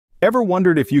Ever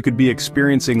wondered if you could be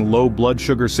experiencing low blood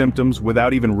sugar symptoms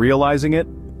without even realizing it?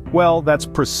 Well, that's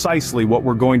precisely what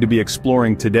we're going to be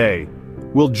exploring today.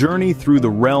 We'll journey through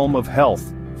the realm of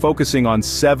health, focusing on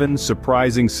 7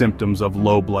 surprising symptoms of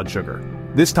low blood sugar.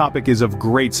 This topic is of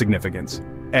great significance,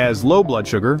 as low blood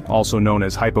sugar, also known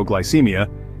as hypoglycemia,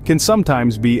 can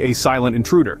sometimes be a silent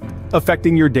intruder,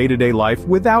 affecting your day-to-day life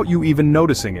without you even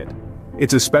noticing it.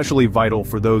 It's especially vital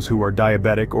for those who are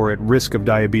diabetic or at risk of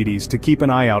diabetes to keep an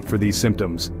eye out for these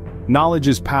symptoms. Knowledge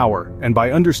is power, and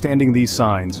by understanding these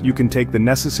signs, you can take the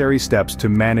necessary steps to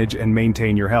manage and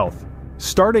maintain your health.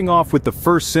 Starting off with the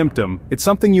first symptom, it's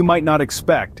something you might not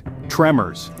expect: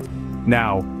 tremors.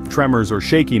 Now, tremors or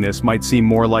shakiness might seem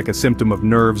more like a symptom of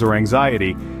nerves or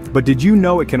anxiety, but did you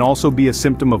know it can also be a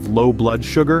symptom of low blood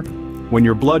sugar? When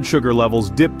your blood sugar levels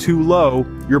dip too low,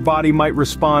 your body might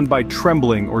respond by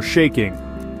trembling or shaking.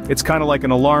 It's kind of like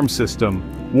an alarm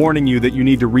system, warning you that you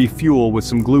need to refuel with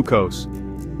some glucose.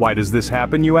 Why does this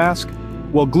happen, you ask?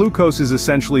 Well, glucose is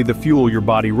essentially the fuel your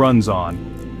body runs on.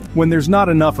 When there's not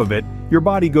enough of it, your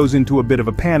body goes into a bit of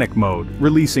a panic mode,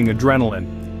 releasing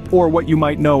adrenaline, or what you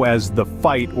might know as the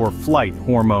fight or flight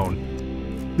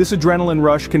hormone. This adrenaline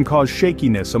rush can cause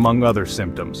shakiness among other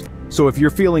symptoms. So if you're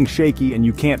feeling shaky and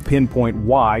you can't pinpoint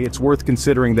why, it's worth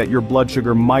considering that your blood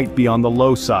sugar might be on the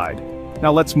low side.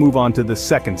 Now let's move on to the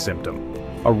second symptom: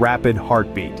 a rapid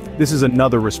heartbeat. This is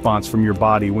another response from your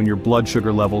body when your blood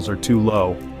sugar levels are too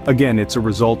low. Again, it's a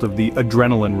result of the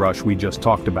adrenaline rush we just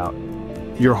talked about.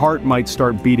 Your heart might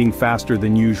start beating faster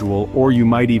than usual, or you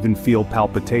might even feel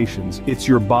palpitations. It's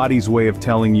your body's way of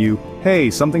telling you,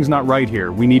 hey, something's not right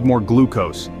here, we need more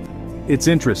glucose. It's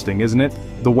interesting, isn't it?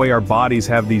 The way our bodies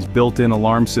have these built-in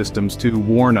alarm systems to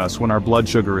warn us when our blood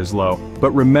sugar is low.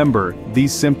 But remember,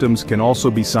 these symptoms can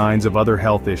also be signs of other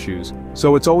health issues,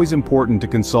 so it's always important to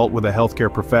consult with a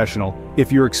healthcare professional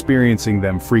if you're experiencing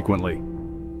them frequently.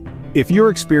 If you're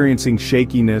experiencing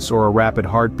shakiness or a rapid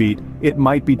heartbeat, it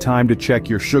might be time to check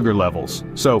your sugar levels.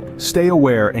 So, stay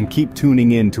aware and keep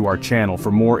tuning in to our channel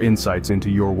for more insights into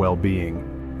your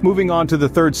well-being. Moving on to the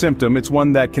third symptom, it's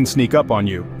one that can sneak up on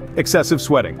you: excessive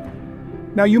sweating.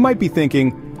 Now you might be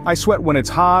thinking, I sweat when it's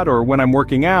hot or when I'm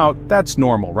working out, that's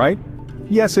normal, right?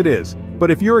 Yes, it is.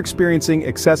 But if you're experiencing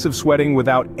excessive sweating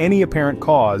without any apparent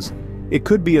cause, it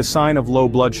could be a sign of low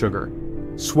blood sugar.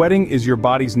 Sweating is your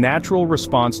body's natural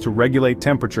response to regulate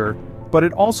temperature, but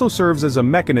it also serves as a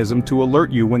mechanism to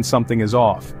alert you when something is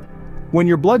off. When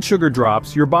your blood sugar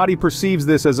drops, your body perceives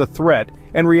this as a threat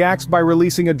and reacts by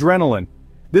releasing adrenaline.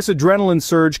 This adrenaline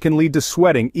surge can lead to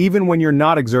sweating even when you're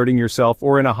not exerting yourself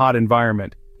or in a hot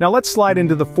environment. Now let's slide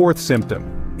into the fourth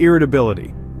symptom: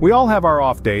 irritability. We all have our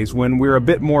off days when we're a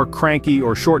bit more cranky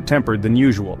or short-tempered than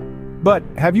usual. But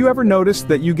have you ever noticed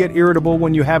that you get irritable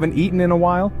when you haven't eaten in a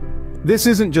while? This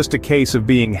isn't just a case of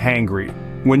being hangry.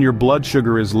 When your blood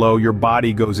sugar is low, your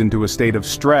body goes into a state of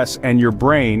stress, and your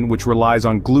brain, which relies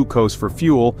on glucose for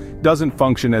fuel, doesn't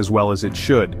function as well as it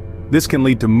should. This can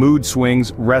lead to mood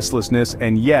swings, restlessness,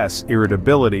 and yes,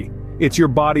 irritability. It's your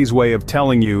body's way of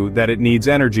telling you that it needs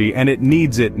energy, and it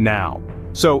needs it now.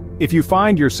 So, if you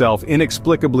find yourself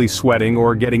inexplicably sweating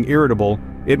or getting irritable,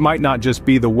 it might not just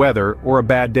be the weather or a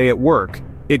bad day at work.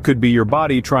 It could be your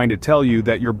body trying to tell you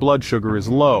that your blood sugar is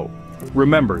low.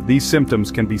 Remember, these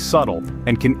symptoms can be subtle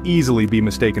and can easily be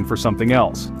mistaken for something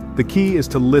else. The key is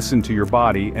to listen to your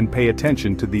body and pay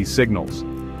attention to these signals.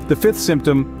 The fifth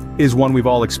symptom is one we've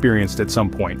all experienced at some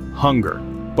point: hunger.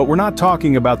 But we're not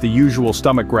talking about the usual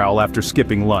stomach growl after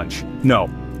skipping lunch. No,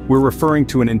 we're referring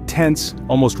to an intense,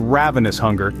 almost ravenous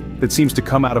hunger that seems to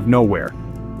come out of nowhere.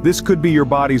 This could be your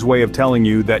body's way of telling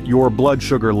you that your blood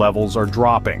sugar levels are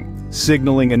dropping,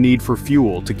 signaling a need for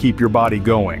fuel to keep your body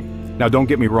going. Now don't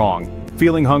get me wrong,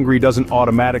 feeling hungry doesn't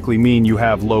automatically mean you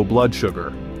have low blood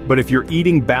sugar. But if you're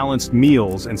eating balanced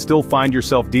meals and still find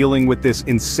yourself dealing with this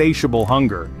insatiable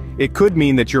hunger, it could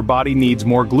mean that your body needs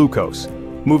more glucose.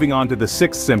 Moving on to the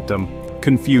sixth symptom: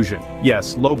 confusion.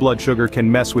 Yes, low blood sugar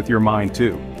can mess with your mind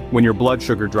too. When your blood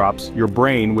sugar drops, your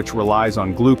brain, which relies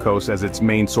on glucose as its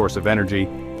main source of energy,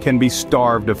 can be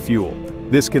starved of fuel.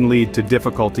 This can lead to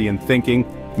difficulty in thinking,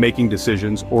 making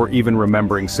decisions, or even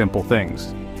remembering simple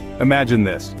things. Imagine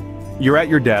this. You're at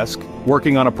your desk,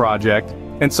 working on a project,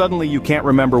 and suddenly you can't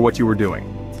remember what you were doing.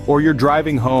 Or you're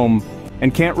driving home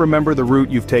and can't remember the route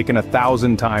you've taken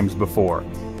 1,000 times before.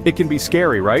 It can be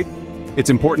scary, right? It's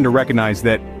important to recognize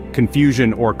that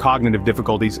confusion or cognitive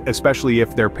difficulties, especially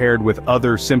if they're paired with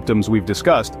other symptoms we've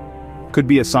discussed, could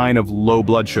be a sign of low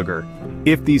blood sugar.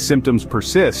 If these symptoms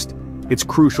persist, it's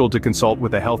crucial to consult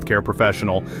with a healthcare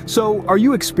professional. So, are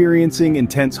you experiencing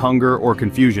intense hunger or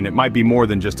confusion? It might be more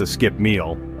than just a skipped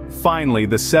meal. Finally,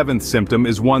 the seventh symptom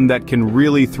is one that can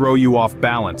really throw you off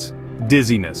balance: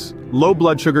 dizziness. Low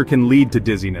blood sugar can lead to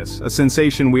dizziness, a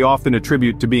sensation we often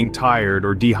attribute to being tired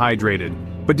or dehydrated.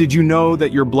 But did you know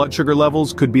that your blood sugar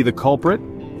levels could be the culprit?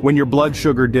 When your blood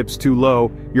sugar dips too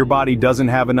low, your body doesn't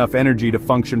have enough energy to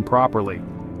function properly.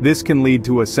 This can lead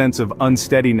to a sense of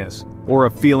unsteadiness, or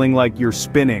a feeling like you're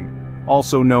spinning,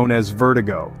 also known as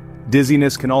vertigo.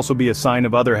 Dizziness can also be a sign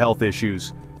of other health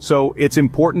issues, so it's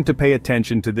important to pay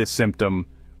attention to this symptom.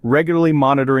 Regularly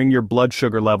monitoring your blood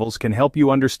sugar levels can help you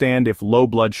understand if low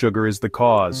blood sugar is the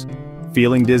cause.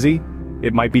 Feeling dizzy?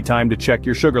 It might be time to check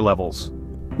your sugar levels.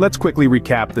 Let's quickly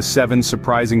recap the 7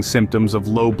 surprising symptoms of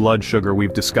low blood sugar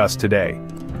we've discussed today.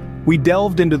 We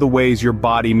delved into the ways your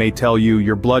body may tell you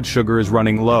your blood sugar is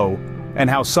running low, and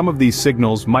how some of these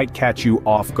signals might catch you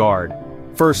off guard.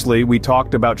 Firstly, we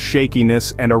talked about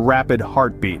shakiness and a rapid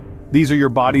heartbeat. These are your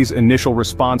body's initial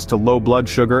response to low blood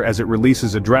sugar as it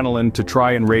releases adrenaline to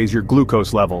try and raise your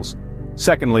glucose levels.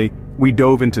 Secondly, we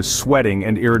dove into sweating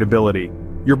and irritability.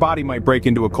 Your body might break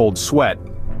into a cold sweat,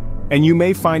 and you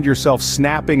may find yourself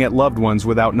snapping at loved ones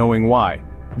without knowing why.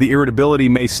 The irritability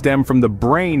may stem from the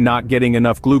brain not getting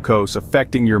enough glucose,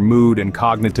 affecting your mood and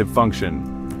cognitive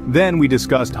function. Then we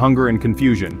discussed hunger and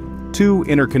confusion, 2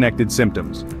 interconnected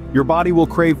symptoms. Your body will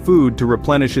crave food to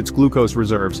replenish its glucose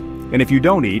reserves, and if you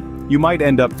don't eat, you might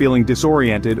end up feeling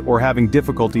disoriented or having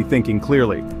difficulty thinking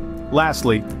clearly.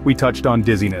 Lastly, we touched on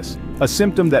dizziness, a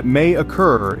symptom that may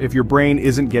occur if your brain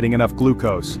isn't getting enough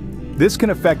glucose. This can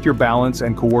affect your balance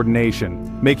and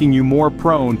coordination, making you more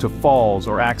prone to falls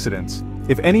or accidents.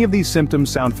 If any of these symptoms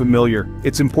sound familiar,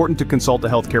 it's important to consult a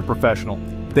healthcare professional.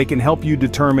 They can help you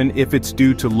determine if it's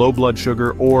due to low blood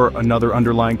sugar or another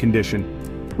underlying condition.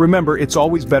 Remember, it's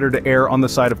always better to err on the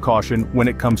side of caution when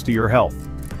it comes to your health.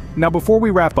 Now, before we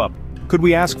wrap up, could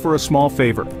we ask for a small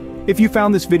favor? If you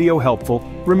found this video helpful,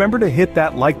 remember to hit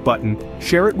that like button,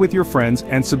 share it with your friends,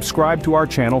 and subscribe to our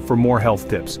channel for more health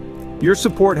tips. Your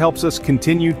support helps us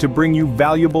continue to bring you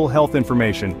valuable health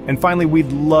information. And finally,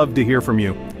 we'd love to hear from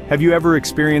you. Have you ever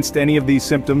experienced any of these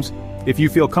symptoms? If you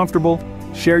feel comfortable,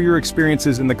 share your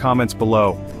experiences in the comments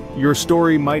below. Your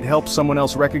story might help someone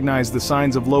else recognize the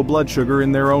signs of low blood sugar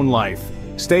in their own life.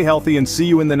 Stay healthy and see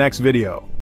you in the next video.